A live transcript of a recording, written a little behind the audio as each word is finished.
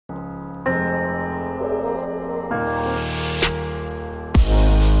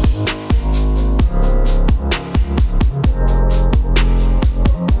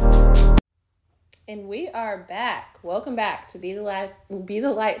And we are back. Welcome back to Be the Light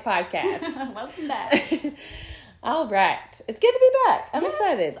podcast. Welcome back. All right. It's good to be back. I'm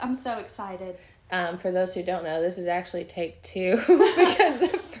excited. I'm so excited. For those who don't know, this is actually take 2 because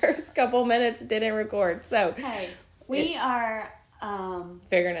the first couple minutes didn't record. So hey, we are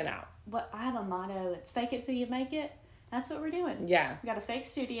figuring it out. I have a motto. It's fake it till you make it. That's what we're doing. Yeah. We got a fake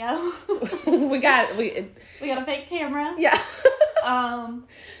studio. we got a fake camera. Yeah.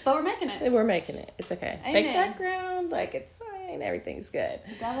 But we're making it. We're making it. It's okay. Amen. Fake background, it's fine. Everything's good.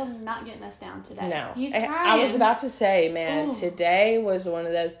 The devil's not getting us down today. No. He's trying. I was about to say, man, Ooh. Today was one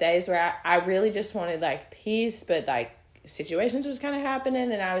of those days where I really just wanted peace, but situations was kind of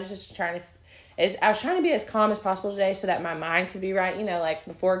happening, and I was just trying to be as calm as possible today so that my mind could be right,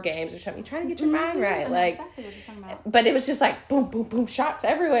 before games or something. You're trying to get your mind right. Exactly what you're talking about. But it was just boom, boom, boom, shots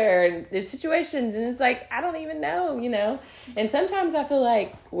everywhere and the situations. And it's I don't even know. And sometimes I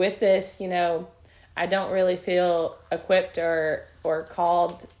feel with this, I don't really feel equipped or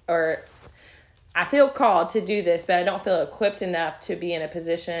called, or I feel called to do this, but I don't feel equipped enough to be in a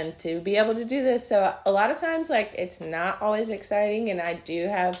position to be able to do this. So a lot of times, it's not always exciting, and I do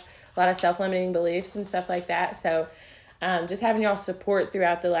have a lot of self-limiting beliefs and stuff like that. So just having y'all support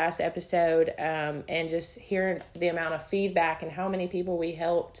throughout the last episode and just hearing the amount of feedback and how many people we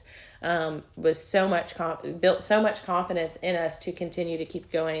helped was so much built so much confidence in us to continue to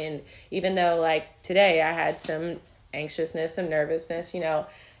keep going. And even though today I had some anxiousness, some nervousness,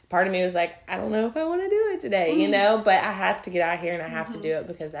 part of me was I don't know if I want to do it today, but I have to get out here and I have to do it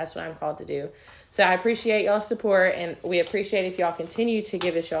because that's what I'm called to do. So I appreciate y'all's support, and we appreciate if y'all continue to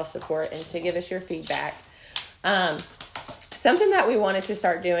give us y'all support and to give us your feedback. Something that we wanted to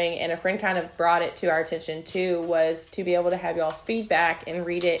start doing, and a friend kind of brought it to our attention too, was to be able to have y'all's feedback and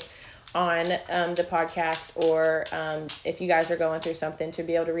read it on the podcast, or if you guys are going through something, to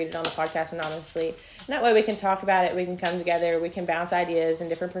be able to read it on the podcast anonymously. And that way we can talk about it, we can come together, we can bounce ideas and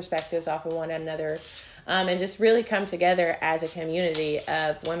different perspectives off of one another. And just really come together as a community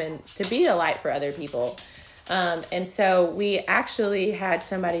of women to be a light for other people. And so we actually had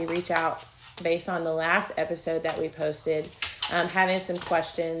somebody reach out based on the last episode that we posted, having some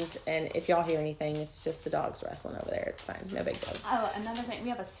questions. And if y'all hear anything, it's just the dogs wrestling over there. It's fine. No big deal. Oh, another thing. We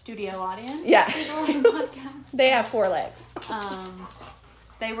have a studio audience. Yeah. Podcast. They have 4 legs.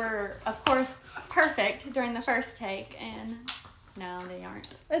 They were, of course, perfect during the first take, and... No, they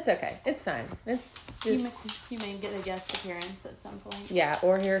aren't. It's okay. It's fine. It's just... You may get a guest appearance at some point. Yeah,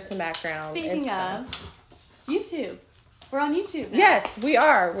 or hear some background. Speaking of YouTube. We're on YouTube now. Yes, we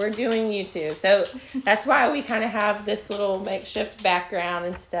are. We're doing YouTube. So that's why we kind of have this little makeshift background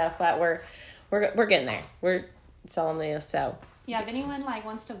and stuff. But we're getting there. It's all new. So yeah, if anyone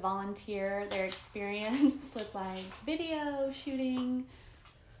wants to volunteer their experience with video shooting,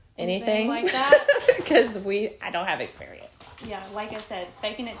 anything like that, because I don't have experience. Yeah, like I said,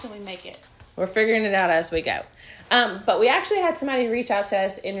 faking it till we make it. We're figuring it out as we go. But we actually had somebody reach out to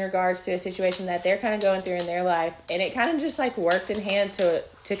us in regards to a situation that they're kind of going through in their life. And it kind of just worked in hand to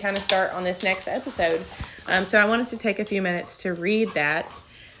kind of start on this next episode. So I wanted to take a few minutes to read that.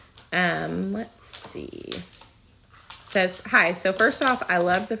 Let's see. It says, hi, so first off, I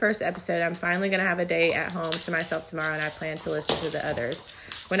loved the first episode. I'm finally going to have a day at home to myself tomorrow, and I plan to listen to the others.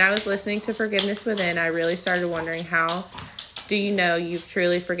 When I was listening to Forgiveness Within, I really started wondering, how do you know you've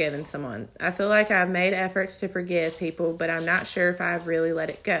truly forgiven someone? I feel like I've made efforts to forgive people, but I'm not sure if I've really let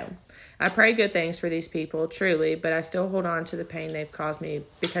it go. I pray good things for these people, truly, but I still hold on to the pain they've caused me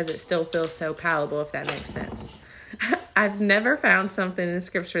because it still feels so palatable, if that makes sense. I've never found something in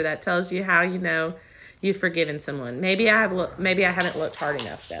Scripture that tells you how you know you've forgiven someone. Maybe I haven't looked hard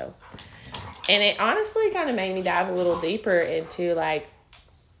enough, though. And it honestly kind of made me dive a little deeper into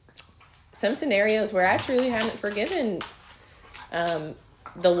some scenarios where I truly haven't forgiven the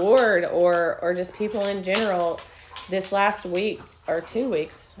Lord or just people in general. This last week or 2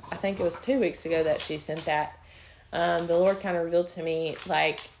 weeks, I think it was 2 weeks ago that she sent that, the Lord kind of revealed to me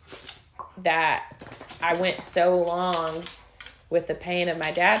that I went so long with the pain of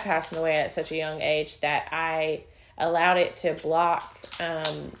my dad passing away at such a young age that I allowed it to block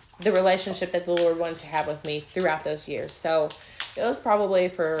the relationship that the Lord wanted to have with me throughout those years. So it was probably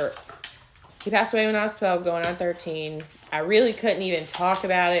he passed away when I was 12, going on 13. I really couldn't even talk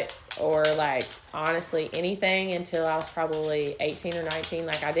about it or honestly anything until I was probably 18 or 19.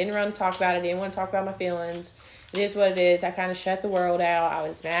 I didn't want to talk about it. I didn't want to talk about my feelings. It is what it is. I kind of shut the world out. I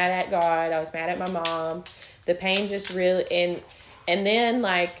was mad at God. I was mad at my mom. The pain just really, and then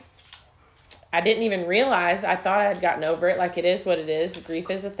I didn't even realize, I thought I had gotten over it. It is what it is. Grief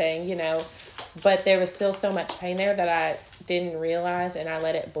is a thing, but there was still so much pain there that didn't realize, and I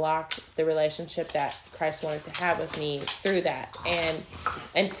let it block the relationship that Christ wanted to have with me through that. And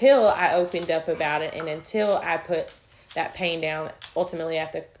until I opened up about it, and until I put that pain down ultimately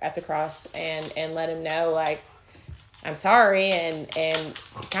at the cross and let him know, like, I'm sorry, and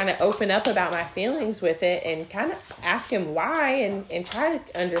kind of open up about my feelings with it, and kind of ask him why, and try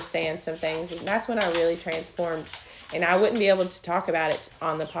to understand some things. And that's when I really transformed. And I wouldn't be able to talk about it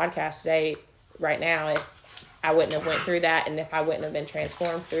on the podcast today right now if I wouldn't have went through that, and if I wouldn't have been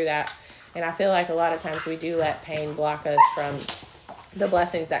transformed through that. And I feel like a lot of times we do let pain block us from the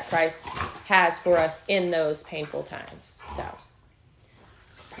blessings that Christ has for us in those painful times. So,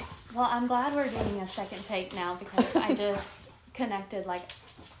 well, I'm glad we're doing a second take now, because I just connected like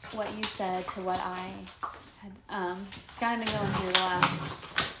what you said to what I had kind of been going through the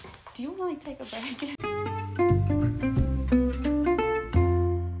last. Do you want to take a break?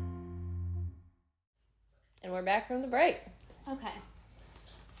 And we're back from the break. Okay.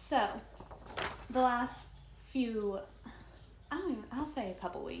 So, the last few, I'll say a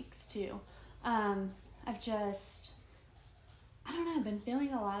couple weeks too. I've just, I don't know, I've been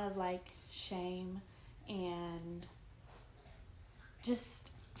feeling a lot of like shame, and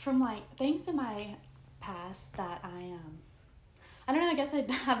just from like things in my past that I don't know, I guess I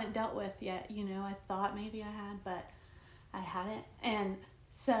haven't dealt with yet, you know. I thought maybe I had, but I hadn't. And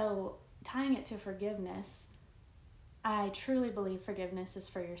so tying it to forgiveness, I truly believe forgiveness is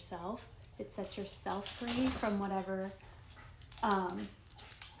for yourself. It sets yourself free from whatever,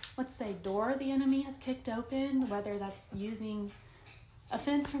 let's say, door the enemy has kicked open, whether that's using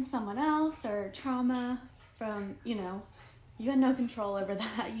offense from someone else or trauma from, you know, you had no control over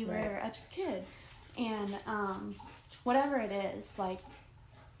that. You were a kid. And whatever it is, like,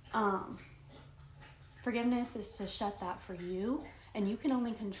 forgiveness is to shut that for you, and you can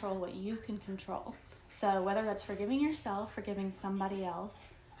only control what you can control. So whether that's forgiving yourself, forgiving somebody else,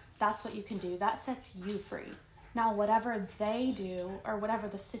 that's what you can do. That sets you free. Now, whatever they do or whatever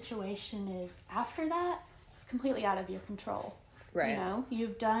the situation is after that is completely out of your control. Right. You know,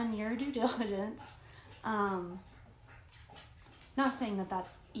 you've done your due diligence. Not saying that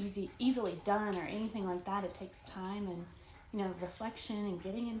that's easily done or anything like that. It takes time and, you know, reflection and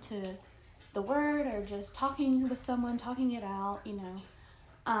getting into the word, or just talking with someone, talking it out, you know.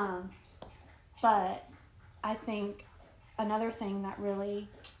 But I think another thing that really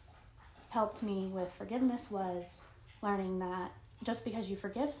helped me with forgiveness was learning that just because you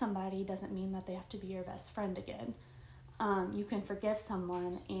forgive somebody doesn't mean that they have to be your best friend again. You can forgive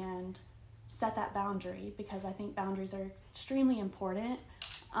someone and set that boundary, because I think boundaries are extremely important.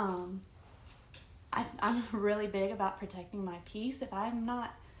 I'm really big about protecting my peace. If I'm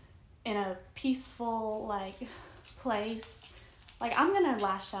not in a peaceful, like, place, like, I'm going to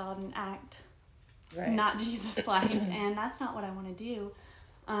lash out and act not Jesus-like, and that's not what I want to do.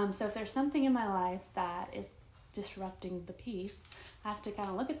 So if there's something in my life that is disrupting the peace, I have to kind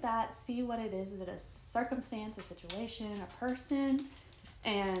of look at that, see what it is. Is it a circumstance, a situation, a person?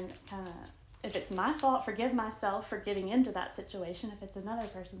 And kind of, if it's my fault, forgive myself for getting into that situation. If it's another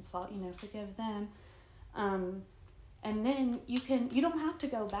person's fault, you know, forgive them. And then you don't have to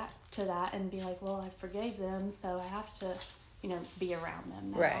go back to that and be like, well, I forgave them, so I have to, you know, be around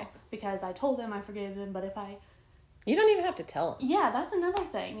them now. Right. Because I told them I forgave them, but if you don't even have to tell them. Yeah, that's another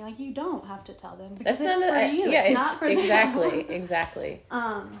thing. Like, you don't have to tell them, because that's it's for you. Yeah, it's not for them. Exactly.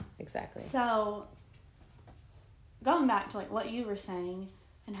 Exactly. So, going back to like what you were saying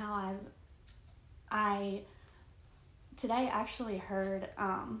and how I today actually heard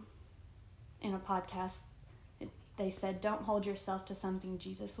in a podcast, they said, don't hold yourself to something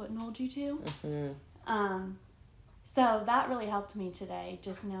Jesus wouldn't hold you to. Mm-hmm. So that really helped me today,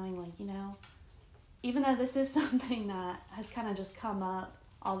 just knowing, like, you know, even though this is something that has kind of just come up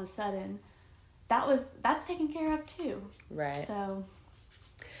all of a sudden, that's taken care of too. Right. So.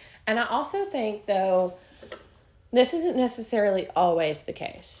 And I also think, though, this isn't necessarily always the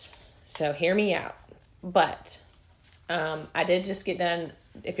case. So hear me out. But I did just get done,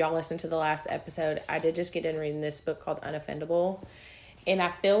 if y'all listened to the last episode, I did just get done reading this book called Unoffendable. And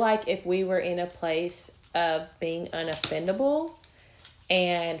I feel like if we were in a place of being unoffendable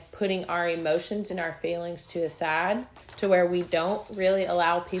and putting our emotions and our feelings to the side, to where we don't really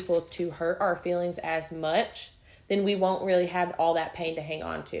allow people to hurt our feelings as much, then we won't really have all that pain to hang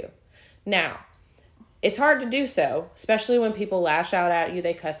on to. Now, it's hard to do so, especially when people lash out at you,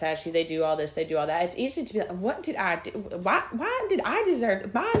 they cuss at you, they do all this, they do all that. It's easy to be like, what did I do? Why did I deserve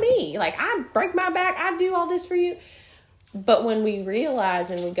it? Why me? Like, I break my back, I do all this for you. But when we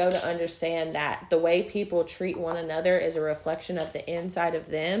realize and we go to understand that the way people treat one another is a reflection of the inside of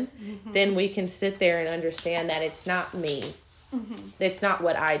them, then we can sit there and understand that it's not me. It's not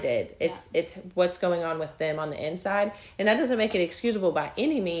what I did. It's what's going on with them on the inside. And that doesn't make it excusable by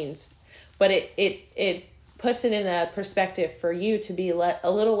any means, but it puts it in a perspective for you to be a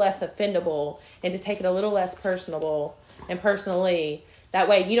little less offendable and to take it a little less personable and personally. That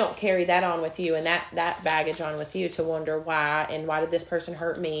way you don't carry that on with you and that baggage on with you to wonder why and why did this person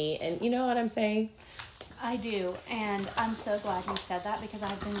hurt me. And you know what I'm saying? I do. And I'm so glad you said that, because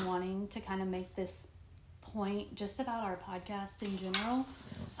I've been wanting to kind of make this point just about our podcast in general.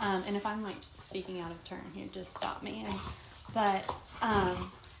 And if I'm like speaking out of turn here, just stop me. But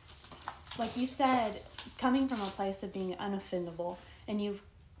like you said, coming from a place of being unoffendable, and you've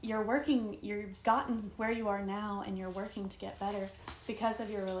gotten where you are now, and you're working to get better because of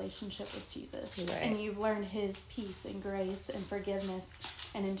your relationship with Jesus. Right. And you've learned his peace and grace and forgiveness,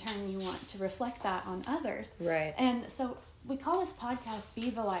 and in turn you want to reflect that on others. Right. And so we call this podcast Be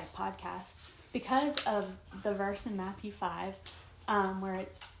the Light Podcast because of the verse in Matthew 5, where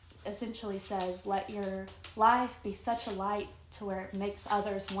it essentially says, let your life be such a light to where it makes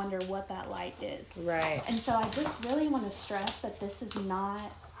others wonder what that light is. Right. And so I just really want to stress that this is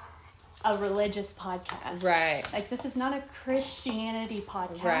not a religious podcast. Right. Like, this is not a Christianity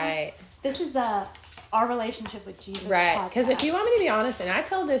podcast. Right. This is our relationship with Jesus right. podcast. Because if you want me to be honest, and I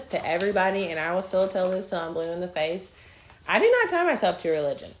tell this to everybody, and I will still tell this till I'm blue in the face, I do not tie myself to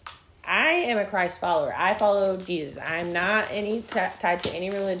religion. I am a Christ follower. I follow Jesus. I'm not tied to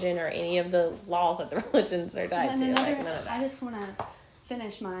any religion or any of the laws that the religions are tied to. Like, none of that. I just want to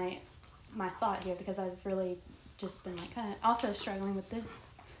finish my thought here, because I've really just been like kind of also struggling with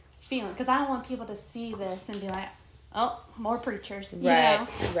this feeling, because I don't want people to see this and be like, oh, more preachers, you know?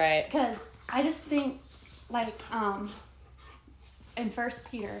 Right. Because I just think, like, in 1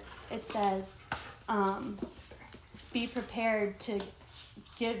 Peter, it says, be prepared to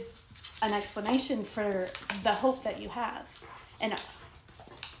give an explanation for the hope that you have. And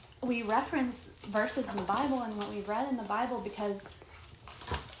we reference verses in the Bible and what we've read in the Bible because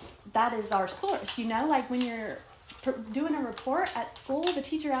that is our source. You know, like when you're doing a report at school, the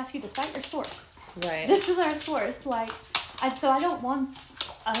teacher asks you to cite your source. Right. This is our source. Like, so I don't want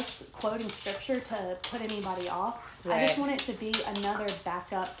us quoting scripture to put anybody off. Right. I just want it to be another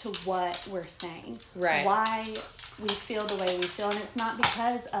backup to what we're saying. Right. Why we feel the way we feel. And it's not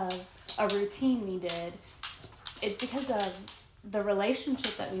because of a routine we did. It's because of the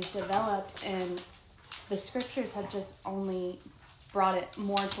relationship that we've developed, and the scriptures have just only brought it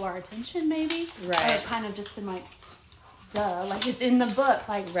more to our attention, maybe. Right. Or kind of just been like, duh, like it's in the book.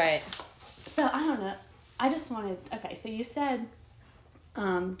 Like, right. So I don't know. I just wanted, okay, so you said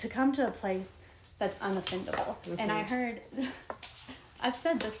to come to a place that's unoffendable. Mm-hmm. And I heard, I've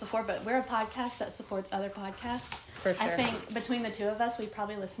said this before, but we're a podcast that supports other podcasts. For sure. I think between the two of us, we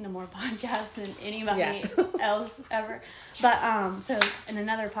probably listen to more podcasts than anybody else ever. But so in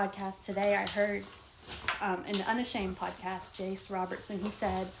another podcast today, I heard in the Unashamed podcast, Jace Robertson, he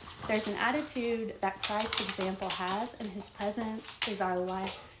said, there's an attitude that Christ's example has, and his presence is our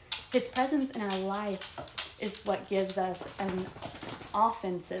life. His presence in our life is what gives us an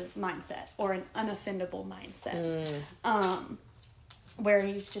offensive mindset or an unoffendable mindset, where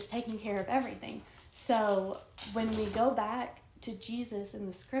he's just taking care of everything. So when we go back to Jesus in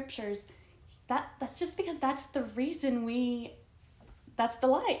the scriptures, that's just because that's the reason that's the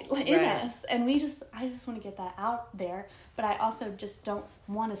light in us. And I just want to get that out there, but I also just don't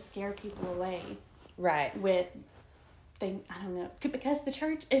want to scare people away. Right. With I don't know, because the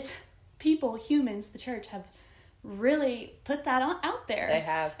church is humans, the church have really put that out there. They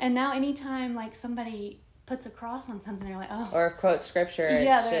have. And now anytime like somebody puts a cross on something, they're like, oh. Or quote scripture.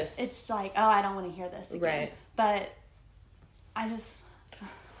 It's like, oh, I don't want to hear this again. Right. But I just.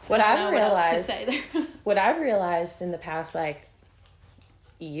 What I've realized in the past like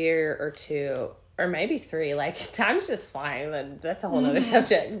year or two, or maybe 3, like time's just flying. That's a whole nother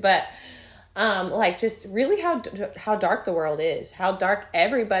subject. But like just really how dark the world is, how dark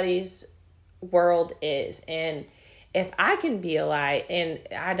everybody's world is. And if I can be a light, and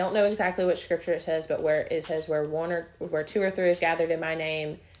I don't know exactly what scripture it says, but where it says where 2 or 3 is gathered in my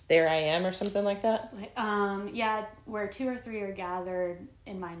name, there I am, or something like that. Where 2 or 3 are gathered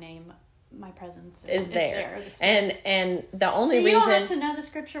in my name, my presence is there. And the only you reason don't have to know the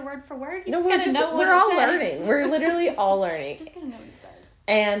scripture word for word. We're all learning. We're literally all learning. Just gotta know what it says.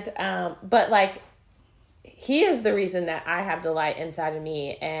 And but like, he is the reason that I have the light inside of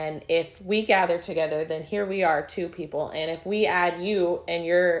me. And if we gather together, then here we are, 2 people. And if we add you and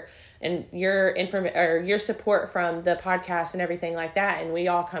your and your your support from the podcast and everything like that, and we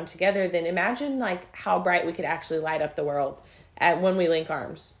all come together, then imagine like how bright we could actually light up the world when we link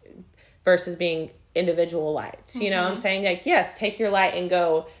arms versus being individual lights. You know what I'm saying? Like, yes, take your light and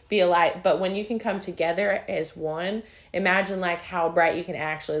go be a light, but when you can come together as one, imagine like how bright you can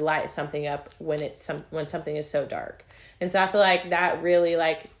actually light something up when when something is so dark. And so I feel like that really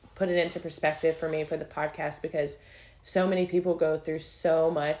like put it into perspective for me for the podcast, because so many people go through so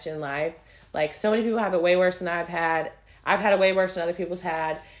much in life. Like, so many people have it way worse than I've had it way worse than other people's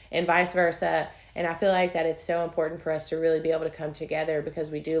had, and vice versa. And I feel like that it's so important for us to really be able to come together, because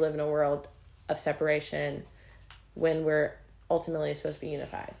we do live in a world of separation when we're ultimately supposed to be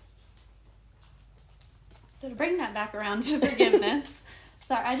unified. So to bring that back around to forgiveness,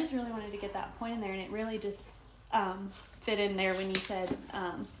 sorry, I just really wanted to get that point in there, and it really just fit in there when you said,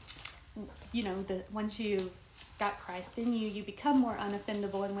 that once you've got Christ in you, you become more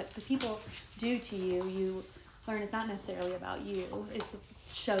unoffendable, and what the people do to you, you learn is not necessarily about you. It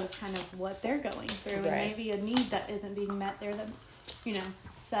shows kind of what they're going through, right. And maybe a need that isn't being met there, that,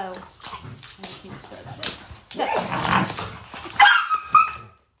 so I just need to throw that in. So,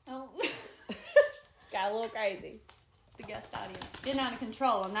 oh. Got a little crazy. The guest audience getting out of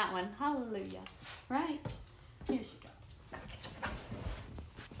control on that one. Hallelujah. Right. Here she goes.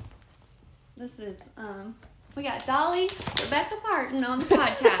 This is, we got Dolly Rebecca Parton on the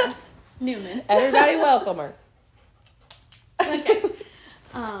podcast. Newman. Everybody welcome her. Okay.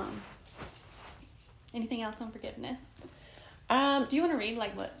 Anything else on forgiveness? Do you want to read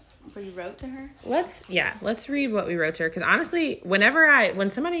what you wrote to her? Let's read what we wrote to her. Because honestly, when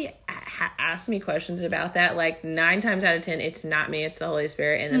somebody asks me questions about that, like 9 times out of 10, it's not me, it's the Holy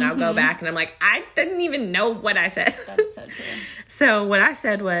Spirit. And then I'll go back and I'm like, I didn't even know what I said. That's so true. So what I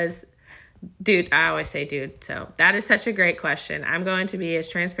said was, dude, I always say dude. So that is such a great question. I'm going to be as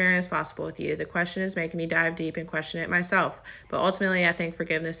transparent as possible with you. The question is making me dive deep and question it myself. But ultimately, I think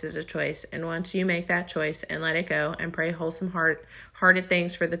forgiveness is a choice. And once you make that choice and let it go and pray wholesome hearted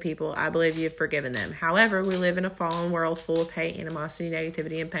things for the people, I believe you've forgiven them. However, we live in a fallen world full of hate, animosity,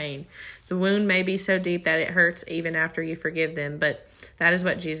 negativity, and pain. The wound may be so deep that it hurts even after you forgive them, but that is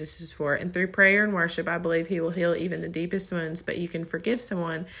what Jesus is for. And through prayer and worship, I believe he will heal even the deepest wounds, but you can forgive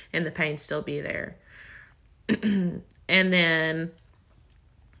someone and the pain still be there. And then,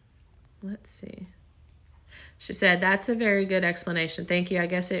 let's see. She said, that's a very good explanation. Thank you. I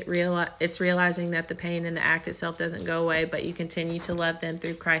guess it's realizing that the pain in the act itself doesn't go away, but you continue to love them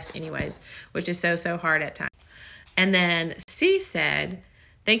through Christ anyways, which is so, so hard at times. And then C said,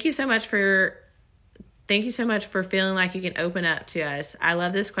 Thank you so much for feeling like you can open up to us. I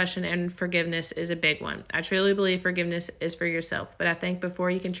love this question, and forgiveness is a big one. I truly believe forgiveness is for yourself, but I think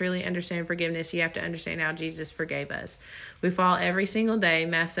before you can truly understand forgiveness, you have to understand how Jesus forgave us. We fall every single day,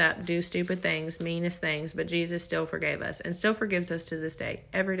 mess up, do stupid things, meanest things, but Jesus still forgave us and still forgives us to this day,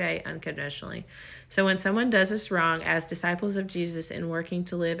 every day, unconditionally. So when someone does us wrong, as disciples of Jesus and working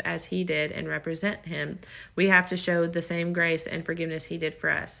to live as he did and represent him, we have to show the same grace and forgiveness he did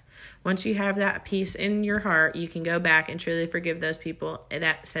for us. Once you have that peace in your heart, you can go back and truly forgive those people, and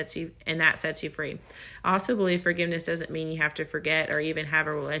that sets you free. I also believe forgiveness doesn't mean you have to forget or even have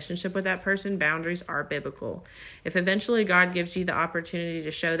a relationship with that person. Boundaries are biblical. If eventually God gives you the opportunity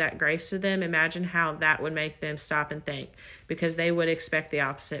to show that grace to them, imagine how that would make them stop and think, because they would expect the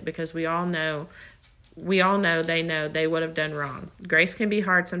opposite, because we all know they would have done wrong. Grace can be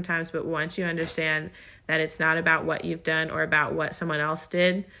hard sometimes, but once you understand that it's not about what you've done or about what someone else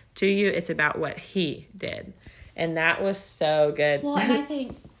did to you, it's about what he did. And that was so good. Well, and I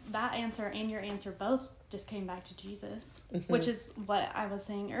think that answer and your answer both just came back to Jesus, which is what I was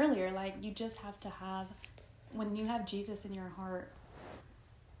saying earlier. Like, you just have to when you have Jesus in your heart,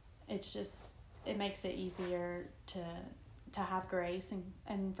 it makes it easier to have grace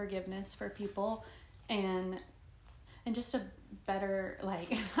and forgiveness for people, and just a better,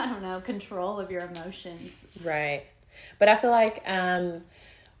 control of your emotions. Right. But I feel like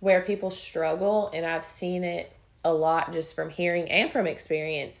where people struggle, and I've seen it a lot just from hearing and from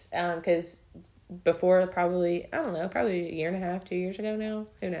experience, because before probably a year and a half, 2 years ago now,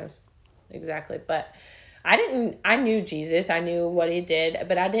 who knows exactly, but I knew Jesus, I knew what he did,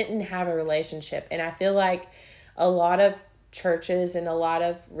 but I didn't have a relationship. And I feel like a lot of churches and a lot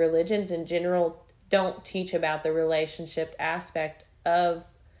of religions in general don't teach about the relationship aspect of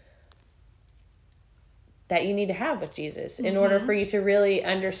that you need to have with Jesus in order for you to really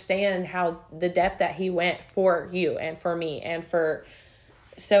understand how the depth that he went for you and for me and for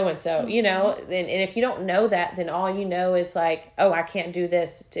so-and-so, you know, and if you don't know that, then all you know is like, oh, I can't do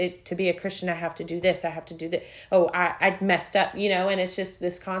this. To be a Christian, I have to do this. I have to do that. Oh, I messed up, you know, and it's just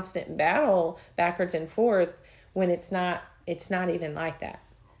this constant battle backwards and forth when it's not even like that.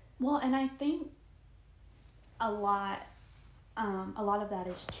 Well, and I think a lot of that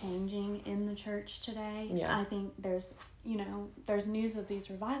is changing in the church today. Yeah. I think there's news of these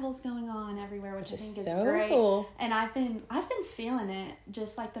revivals going on everywhere, which I think is so great. Cool. And I've been feeling it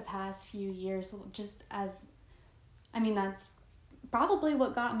just like the past few years, that's probably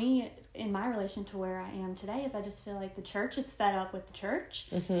what got me in my relation to where I am today, is I just feel like the church is fed up with the church,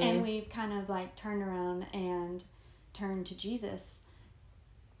 and we've kind of like turned around and turned to Jesus.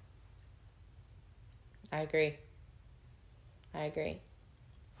 I agree.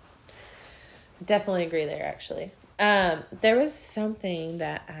 Definitely agree there, actually. There was something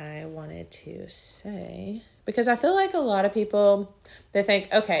that I wanted to say, because I feel like a lot of people, they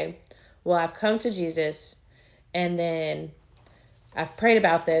think, okay, well, I've come to Jesus, and then I've prayed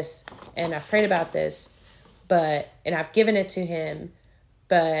about this, and I've prayed about this, and I've given it to him,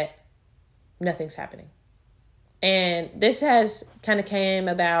 but nothing's happening. And this has kind of came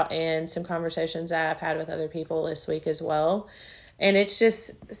about in some conversations that I've had with other people this week as well. And it's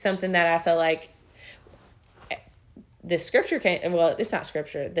just something that I feel like this scripture it's not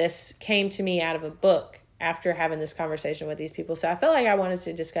scripture. This came to me out of a book after having this conversation with these people. So I felt like I wanted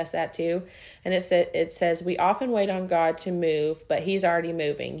to discuss that too. And it says, we often wait on God to move, but he's already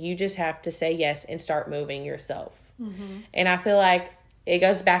moving. You just have to say yes and start moving yourself. Mm-hmm. And I feel like it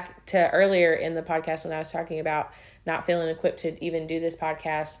goes back to earlier in the podcast when I was talking about not feeling equipped to even do this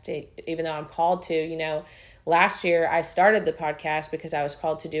podcast, even though I'm called to. You know, last year I started the podcast because I was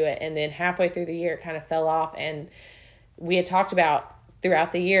called to do it. And then halfway through the year, it kind of fell off. And we had talked about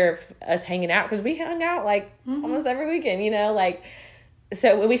throughout the year of us hanging out, because we hung out like almost every weekend, you know, like,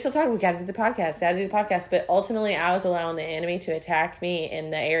 so we still talk, we got to do the podcast. But ultimately I was allowing the enemy to attack me in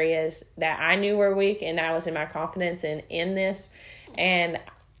the areas that I knew were weak, and that was in my confidence and in this. And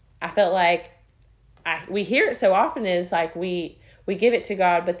I felt like we hear it so often, is like we give it to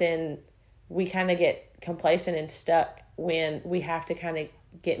God, but then we kind of get complacent and stuck when we have to kind of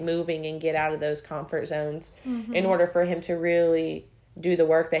get moving and get out of those comfort zones in order for him to really do the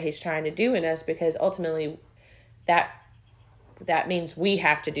work that he's trying to do in us, because ultimately that means we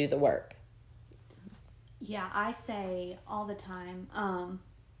have to do the work. Yeah, I say all the time,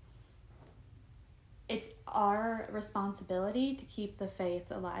 it's our responsibility to keep the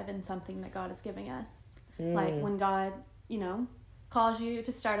faith alive in something that God is giving us. Like when God, you know, calls you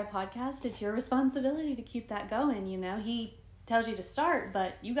to start a podcast, it's your responsibility to keep that going. You know, he tells you to start,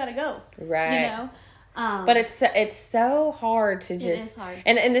 but you got to go. Right. You know? But it's so hard to just, it is hard.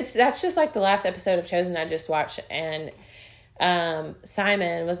 And that's just like the last episode of Chosen I just watched, and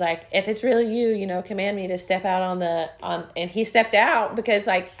Simon was like, if it's really you, you know, command me to step out and he stepped out, because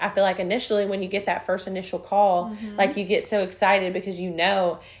like, I feel like initially when you get that first initial call, like you get so excited because you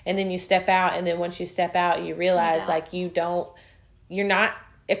know, and then you step out, and then once you step out, you realize like you're not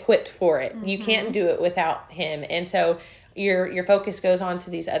equipped for it. You can't do it without him. And so your focus goes on to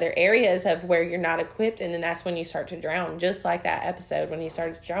these other areas of where you're not equipped, and then that's when you start to drown, just like that episode when he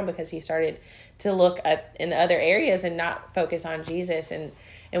started to drown, because he started to look at in the other areas and not focus on Jesus, and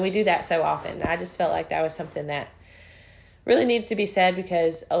we do that so often. I just felt like that was something that really needs to be said,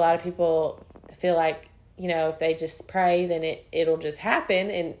 because a lot of people feel like, you know, if they just pray, then it'll just happen,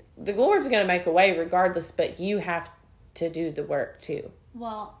 and the Lord's going to make a way regardless, but you have to do the work too.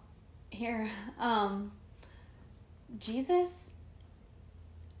 Well, here, Jesus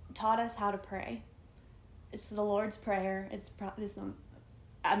taught us how to pray. It's the Lord's Prayer.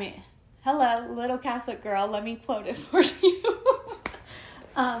 Hello, little Catholic girl. Let me quote it for you.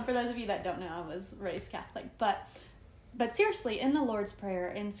 For those of you that don't know, I was raised Catholic. But seriously, in the Lord's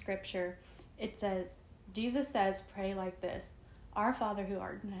Prayer, in Scripture, it says, Jesus says, pray like this. Our Father who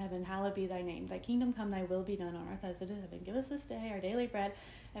art in heaven, hallowed be thy name. Thy kingdom come, thy will be done on earth as it is in heaven. Give us this day our daily bread,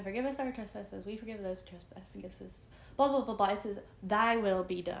 and forgive us our trespasses. We forgive those who trespass against us. Blah, blah, blah, blah. It says, thy will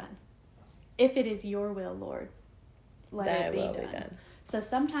be done. If it is your will, Lord, let it be done. So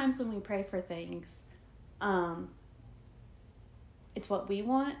sometimes when we pray for things, it's what we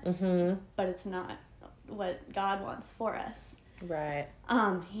want, but it's not what God wants for us. Right.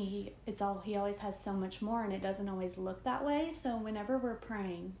 He always has so much more, and it doesn't always look that way. So whenever we're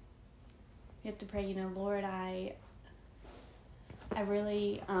praying, you have to pray, you know, Lord, I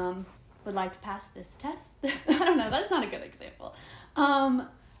really would like to pass this test. I don't know, that's not a good example.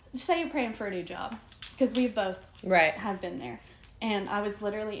 Just say you're praying for a new job, because we both have been there. And I was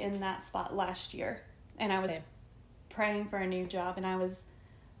literally in that spot last year, and I was praying for a new job, and I was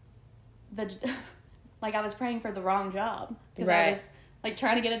like I was praying for the wrong job. Because Right. I was like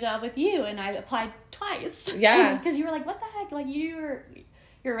trying to get a job with you, and I applied twice. Yeah. Because you were like, what the heck? Like your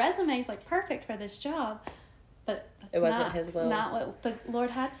resume is like perfect for this job. But It wasn't His will. Not what the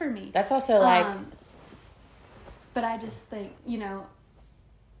Lord had for me. That's also like... But I just think,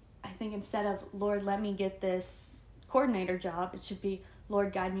 I think instead of, Lord, let me get this coordinator job, it should be,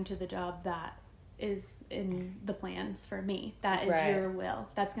 Lord, guide me to the job that is in the plans for me. That is Right. your will.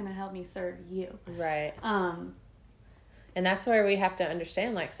 That's going to help me serve you. Right. And that's where we have to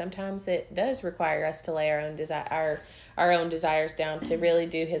understand, like, sometimes it does require us to lay our own desires down to really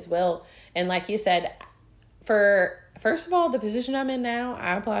do His will. And like you said, first of all, the position I'm in now,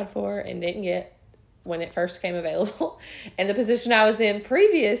 I applied for and didn't get when it first came available. And the position I was in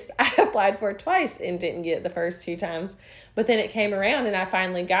previous, I applied for twice and didn't get the first 2 times. But then it came around and I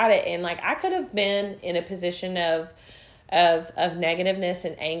finally got it. And like, I could have been in a position of negativeness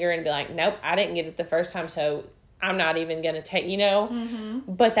and anger and be like, nope, I didn't get it the first time, so I'm not even going to take, Mm-hmm.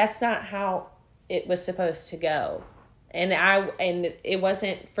 But that's not how it was supposed to go. And it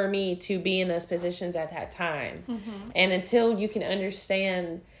wasn't for me to be in those positions at that time. Mm-hmm. And until you can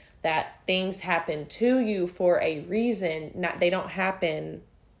understand that things happen to you for a reason, they don't happen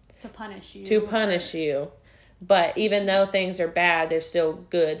to punish you. But even though things are bad, there's still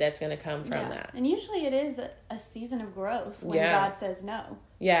good that's going to come from that. And usually it is a season of growth when Yeah. God says no.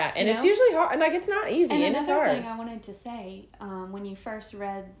 Yeah, and it's usually hard. Like, it's not easy, and it's hard. Another thing I wanted to say, when you first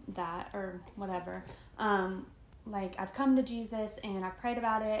read that, or whatever, like, I've come to Jesus, and I prayed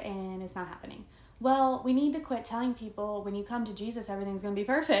about it, and it's not happening. Well, we need to quit telling people when you come to Jesus, everything's going to be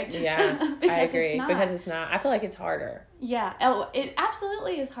perfect. Yeah, I agree. Because it's not. I feel like it's harder. Yeah. Oh, it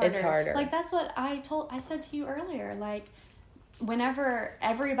absolutely is harder. It's harder. Like, that's what I said to you earlier. Like, whenever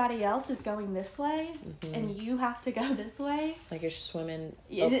everybody else is going this way, mm-hmm. and you have to go this way. Like you're swimming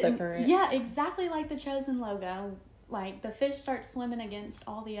up the current. Yeah, exactly like the Chosen logo. Like, the fish starts swimming against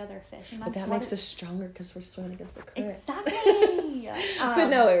all the other fish. And but that makes us stronger because we're swimming against the current. Exactly. But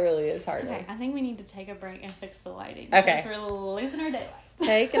no, it really is harder. Okay, I think we need to take a break and fix the lighting. Okay. Because we're losing our daylight.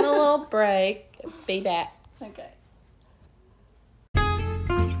 Taking a little break. Be back. Okay.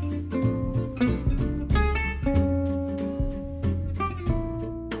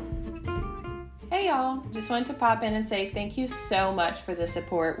 Hey y'all, just wanted to pop in and say thank you so much for the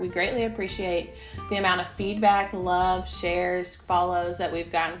support. We greatly appreciate the amount of feedback, love, shares, follows that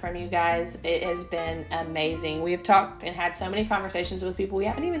we've gotten from you guys. It has been amazing. We have talked and had so many conversations with people we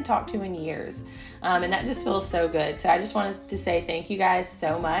haven't even talked to in years. And that just feels so good. So I just wanted to say thank you guys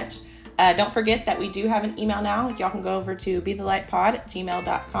so much. Don't forget that we do have an email now. Y'all can go over to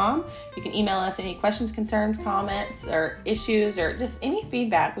bethelightpod@gmail.com. You can email us any questions, concerns, comments, or issues, or just any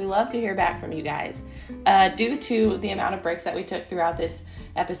feedback. We love to hear back from you guys. Due to the amount of breaks that we took throughout this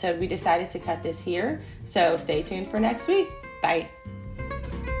episode, we decided to cut this here. So stay tuned for next week. Bye.